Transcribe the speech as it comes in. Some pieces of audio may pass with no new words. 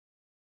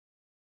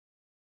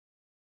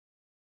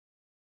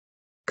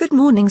Good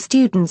morning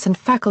students and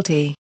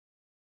faculty.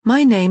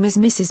 My name is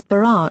Mrs.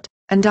 Barat,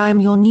 and I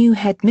am your new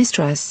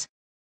headmistress.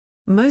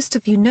 Most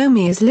of you know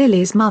me as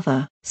Lily's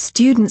mother.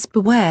 Students,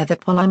 beware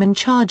that while I'm in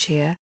charge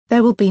here,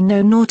 there will be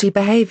no naughty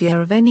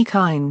behavior of any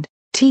kind.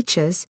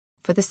 Teachers,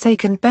 for the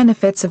sake and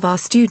benefits of our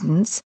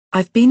students,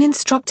 I've been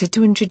instructed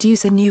to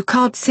introduce a new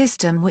card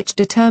system which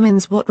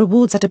determines what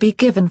rewards are to be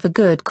given for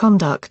good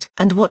conduct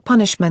and what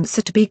punishments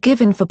are to be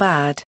given for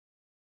bad.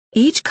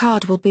 Each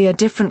card will be a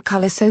different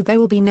color so there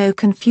will be no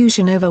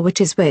confusion over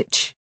which is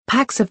which.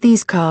 Packs of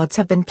these cards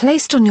have been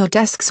placed on your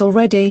desks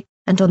already,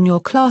 and on your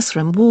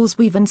classroom walls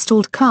we've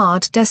installed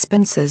card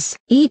dispensers.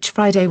 Each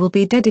Friday will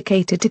be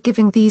dedicated to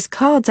giving these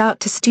cards out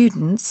to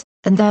students,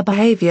 and their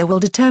behavior will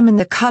determine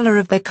the color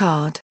of their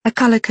card. A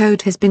color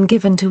code has been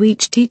given to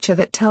each teacher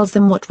that tells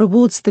them what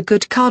rewards the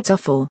good cards are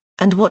for,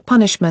 and what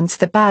punishments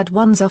the bad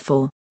ones are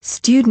for.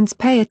 Students,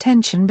 pay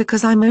attention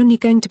because I'm only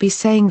going to be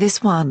saying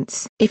this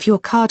once. If your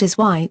card is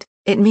white,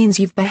 it means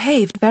you've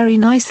behaved very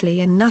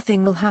nicely and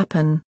nothing will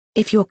happen.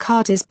 If your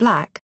card is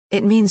black,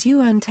 it means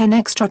you earn 10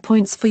 extra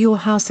points for your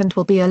house and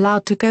will be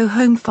allowed to go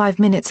home 5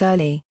 minutes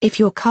early. If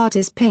your card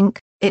is pink,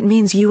 it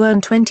means you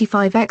earn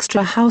 25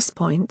 extra house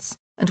points,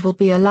 and will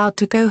be allowed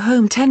to go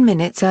home 10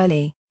 minutes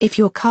early. If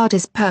your card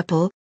is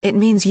purple, it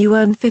means you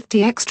earn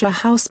 50 extra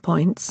house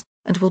points,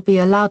 and will be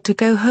allowed to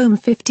go home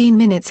 15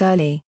 minutes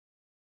early.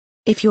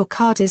 If your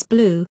card is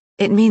blue,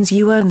 it means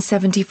you earn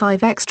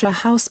 75 extra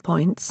house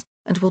points,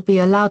 and will be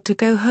allowed to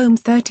go home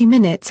 30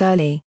 minutes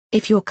early.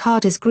 If your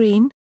card is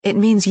green, it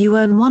means you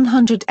earn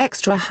 100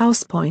 extra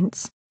house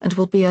points, and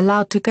will be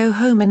allowed to go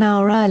home an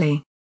hour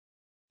early.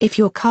 If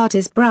your card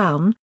is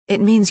brown, it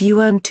means you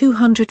earn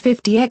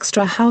 250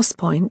 extra house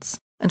points,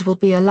 and will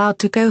be allowed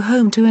to go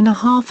home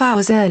 2.5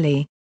 hours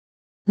early.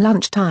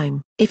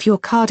 Lunchtime. If your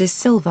card is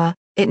silver,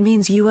 it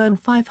means you earn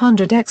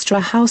 500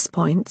 extra house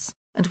points,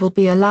 and will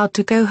be allowed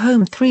to go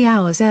home 3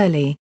 hours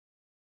early.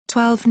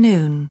 12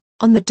 noon,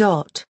 on the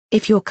dot.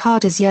 If your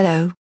card is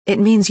yellow, it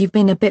means you've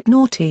been a bit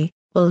naughty,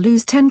 will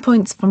lose 10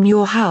 points from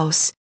your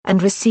house,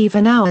 and receive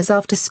an hour's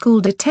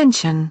after-school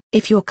detention.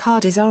 If your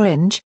card is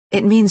orange,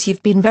 it means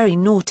you've been very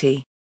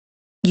naughty.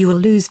 You will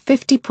lose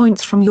 50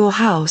 points from your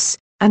house,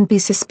 and be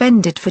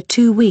suspended for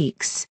 2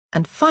 weeks.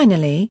 And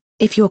finally,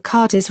 if your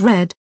card is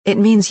red, it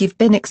means you've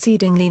been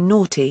exceedingly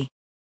naughty.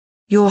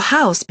 Your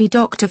house be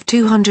docked of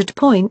 200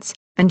 points,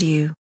 and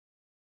you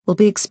will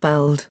be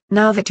expelled.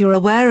 Now that you're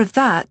aware of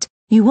that,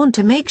 you want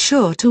to make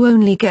sure to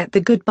only get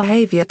the good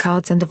behavior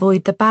cards and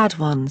avoid the bad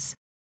ones.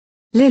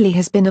 Lily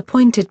has been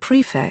appointed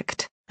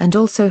prefect, and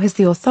also has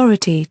the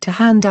authority to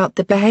hand out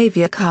the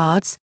behavior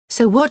cards,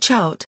 so watch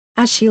out,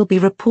 as she'll be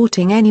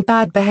reporting any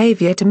bad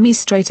behavior to me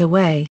straight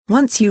away.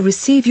 Once you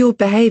receive your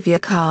behavior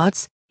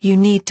cards, you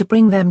need to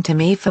bring them to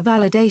me for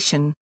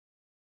validation.